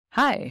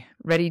Hi,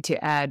 ready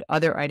to add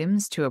other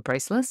items to a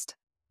price list?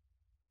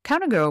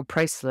 CounterGo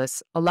Price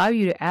Lists allow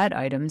you to add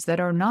items that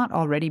are not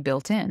already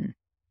built in.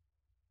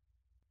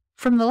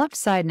 From the left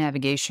side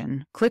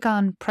navigation, click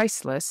on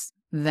Price Lists,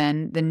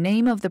 then the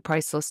name of the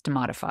price list to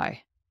modify.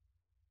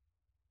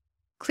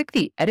 Click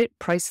the Edit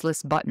Price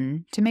List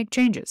button to make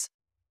changes.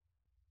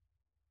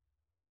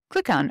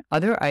 Click on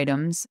Other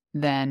Items,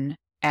 then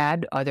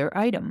Add Other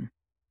Item.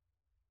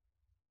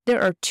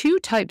 There are two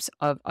types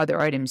of other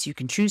items you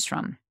can choose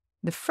from.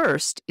 The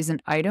first is an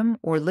item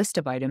or list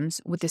of items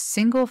with a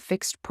single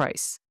fixed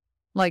price,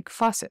 like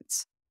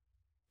faucets.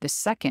 The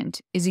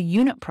second is a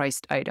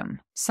unit-priced item,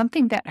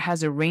 something that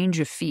has a range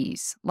of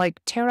fees,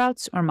 like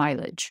tear-outs or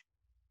mileage.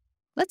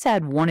 Let's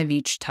add one of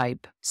each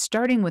type,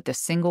 starting with a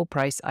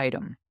single-price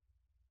item.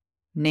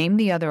 Name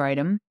the other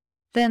item,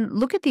 then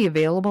look at the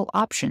available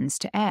options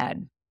to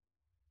add.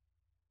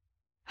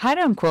 Hide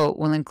on Quote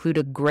will include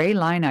a gray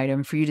line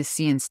item for you to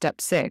see in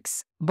Step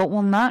 6, but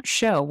will not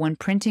show when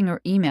printing or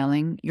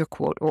emailing your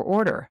quote or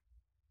order.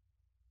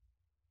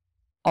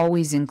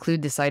 Always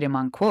Include this item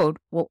on Quote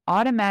will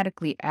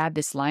automatically add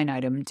this line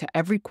item to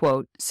every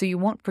quote so you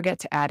won't forget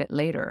to add it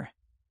later.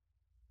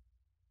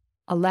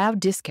 Allow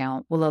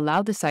Discount will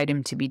allow this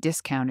item to be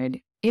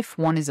discounted if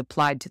one is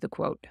applied to the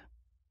quote.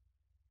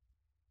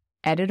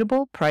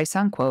 Editable Price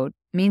on Quote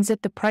means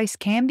that the price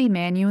can be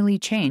manually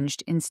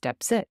changed in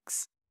Step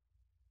 6.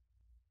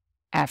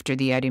 After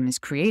the item is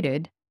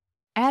created,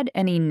 add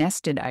any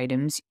nested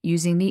items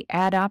using the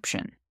Add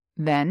option,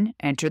 then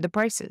enter the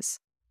prices.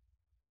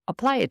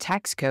 Apply a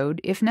tax code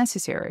if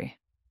necessary.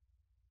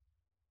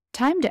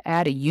 Time to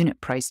add a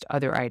unit-priced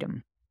other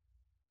item.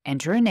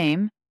 Enter a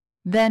name,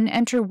 then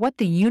enter what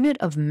the unit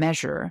of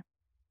measure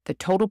the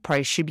total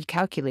price should be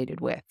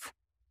calculated with.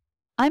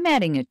 I'm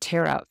adding a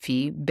tear-out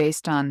fee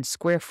based on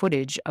square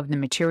footage of the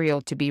material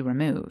to be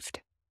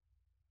removed.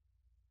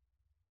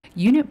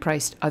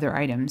 Unit-priced other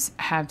items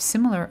have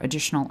similar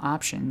additional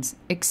options,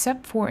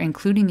 except for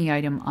including the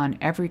item on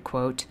every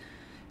quote,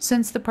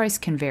 since the price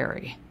can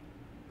vary.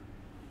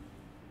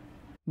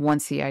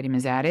 Once the item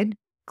is added,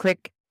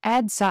 click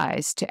Add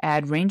Size to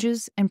add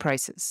ranges and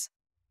prices.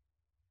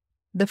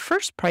 The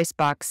first price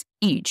box,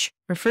 Each,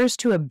 refers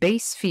to a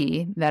base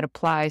fee that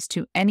applies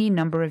to any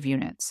number of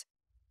units.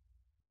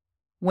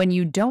 When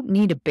you don't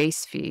need a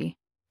base fee,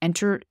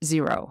 enter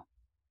 0.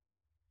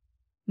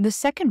 The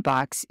second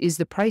box is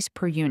the price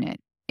per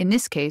unit, in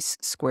this case,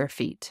 square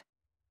feet.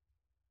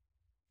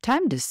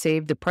 Time to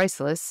save the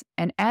price list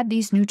and add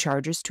these new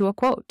charges to a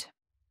quote.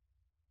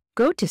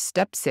 Go to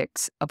Step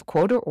 6 of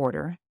Quote or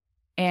Order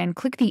and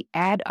click the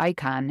Add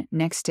icon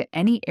next to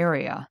any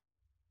area.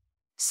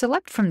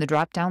 Select from the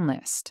drop-down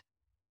list.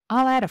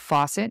 I'll add a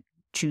faucet,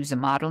 choose a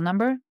model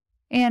number,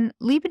 and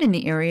leave it in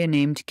the area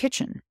named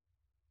Kitchen.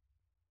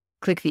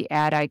 Click the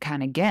Add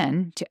icon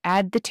again to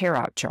add the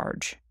tear-out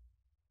charge.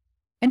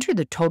 Enter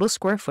the total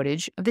square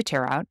footage of the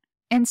tear-out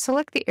and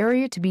select the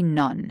area to be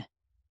None.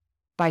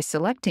 By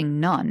selecting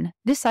None,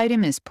 this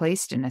item is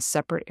placed in a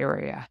separate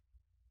area.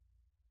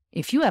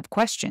 If you have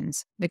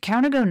questions, the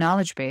CounterGo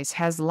Knowledge Base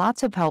has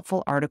lots of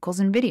helpful articles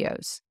and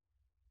videos.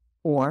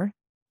 Or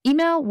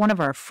email one of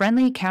our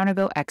friendly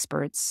CounterGo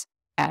experts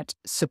at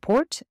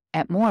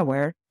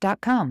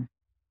support@moraware.com.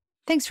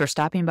 Thanks for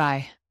stopping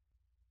by.